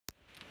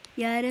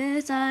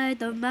야를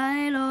살던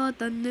말로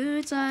던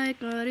눈살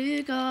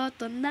거리고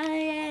또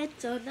나의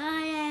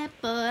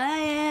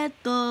예뻐해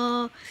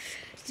또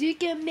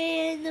지금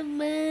있는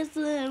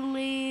모습이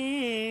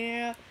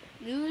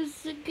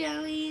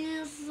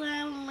눈스까리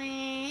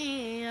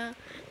살리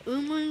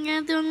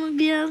음악에도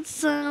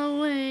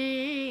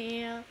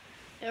변살리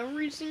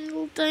every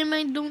single time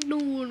I don't know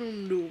what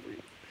I'm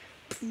doing.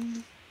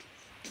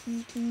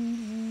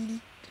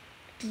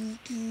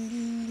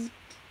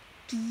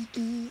 Every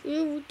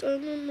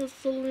time I'm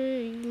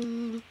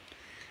whistling,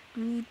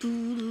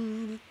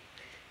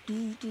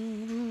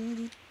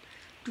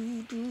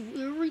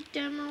 every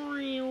time I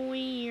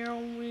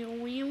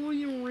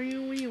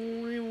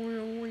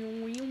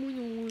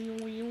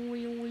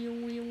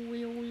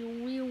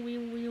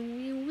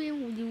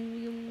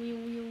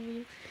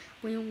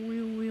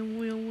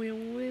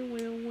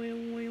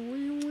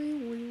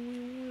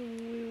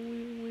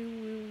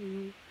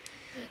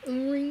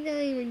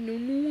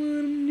don't know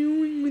what I'm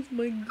doing with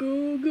my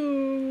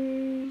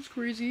go-go's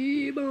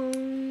crazy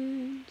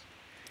bones.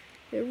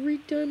 Every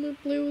time I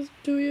play with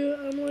Tuya,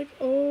 I'm like,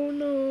 oh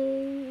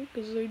no,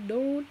 cause I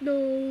don't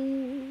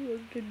know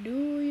what to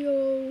do,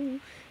 yo.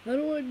 How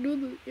do I do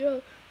this? Yeah.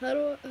 How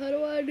do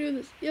I do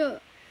this? Yeah.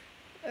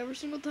 Every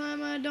single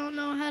time I don't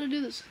know how to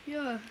do this.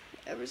 Yeah.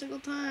 Every single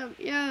time.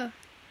 Yeah.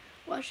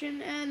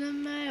 Watching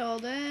anime all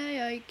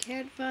day, I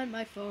can't find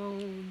my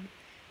phone.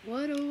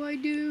 What do I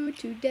do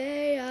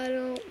today? I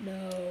don't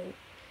know.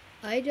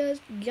 I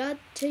just got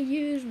to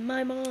use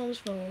my mom's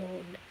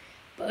phone.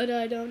 But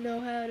I don't know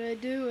how to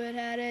do it,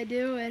 how to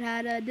do it.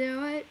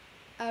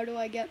 How do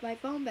I get my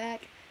phone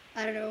back?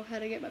 I don't know how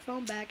to get my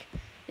phone back.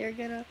 They're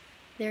gonna,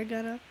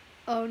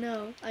 oh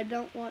no, I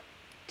don't want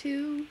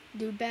to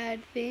do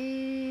bad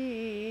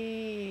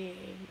things.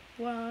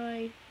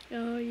 Why?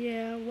 Oh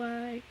yeah,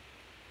 why?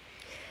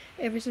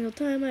 Every single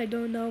time I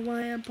don't know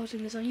why I'm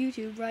posting this on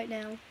YouTube right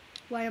now.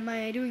 Why am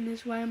I doing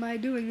this? Why am I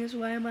doing this?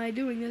 Why am I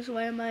doing this?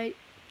 Why am I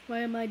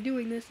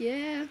doing this?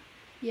 Yeah.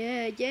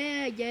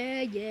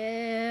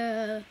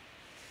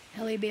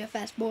 Helly be a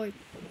fast boy.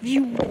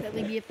 View.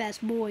 Helly be a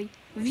fast boy.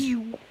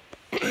 View.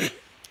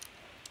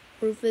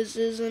 Rufus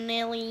is an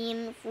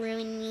alien from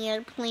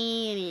another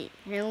planet.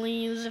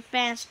 Helly is a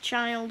fast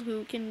child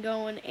who can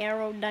go in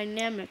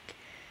aerodynamic.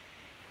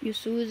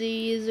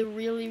 Yusuzi is a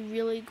really,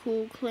 really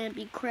cool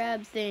clampy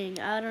crab thing.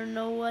 I don't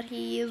know what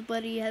he is,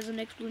 but he has an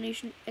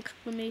exclamation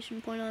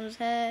point on his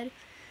head.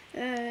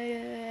 Every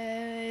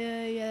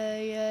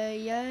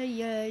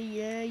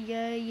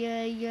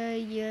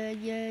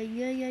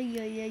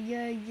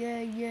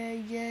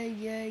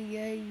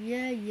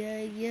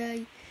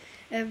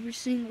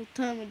single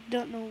time I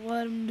don't know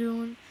what I'm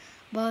doing,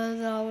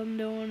 but all I'm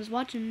doing is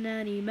watching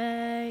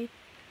anime.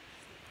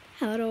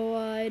 How do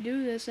I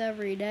do this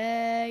every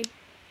day?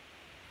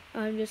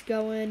 I'm just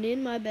going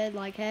in my bed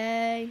like,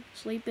 hey,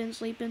 sleeping,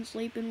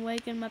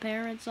 waking my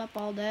parents up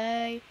all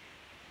day.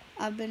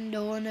 I've been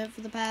doing it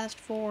for the past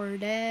 4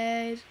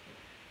 days,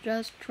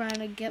 just trying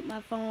to get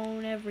my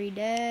phone every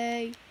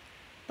day.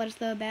 But it's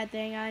the bad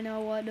thing, I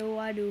know, what do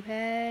I do,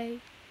 hey?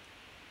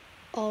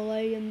 All I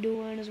am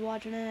doing is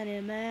watching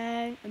anime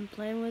and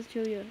playing with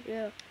Julia,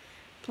 yeah,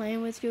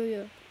 playing with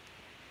Julia.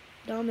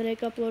 Dominic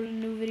uploaded a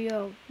new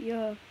video,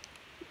 yeah.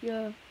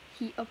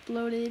 He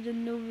uploaded a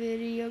new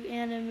video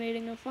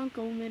animating a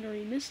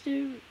Funko-Minnery,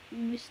 Mr.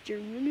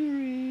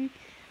 Minnery.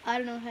 I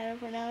don't know how to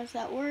pronounce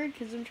that word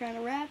because I'm trying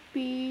to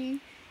rappy.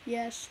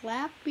 Yes,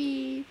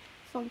 slappy.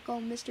 Funko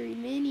Mystery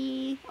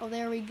Mini. Oh,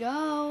 there we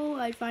go.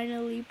 I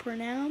finally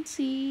pronounce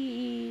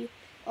it.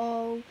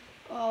 Oh,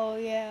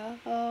 yeah.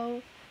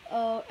 Oh,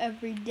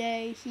 every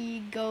day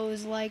he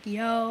goes like,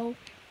 yo,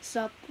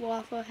 sup,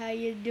 Waffle, how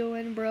you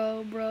doing,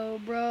 bro?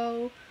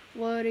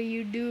 What do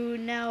you do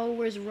now?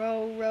 Where's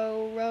row?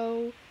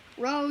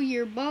 Row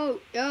your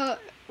boat.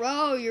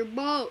 Row your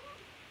boat.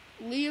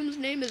 Liam's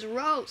name is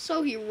Row,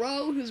 so he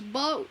row his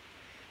boat.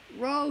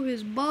 Row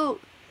his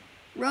boat.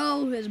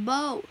 Row his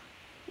boat.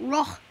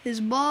 Row his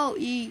boat.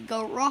 He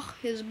go row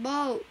his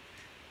boat.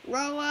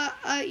 Roa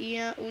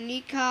ia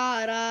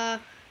unikara.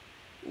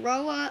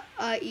 Roa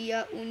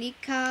ia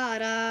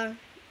unikara.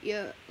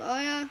 Ya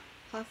loya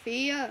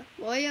hafia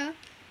loya.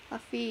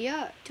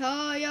 Afia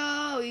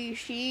Toyo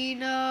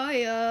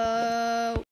Ishinoyo.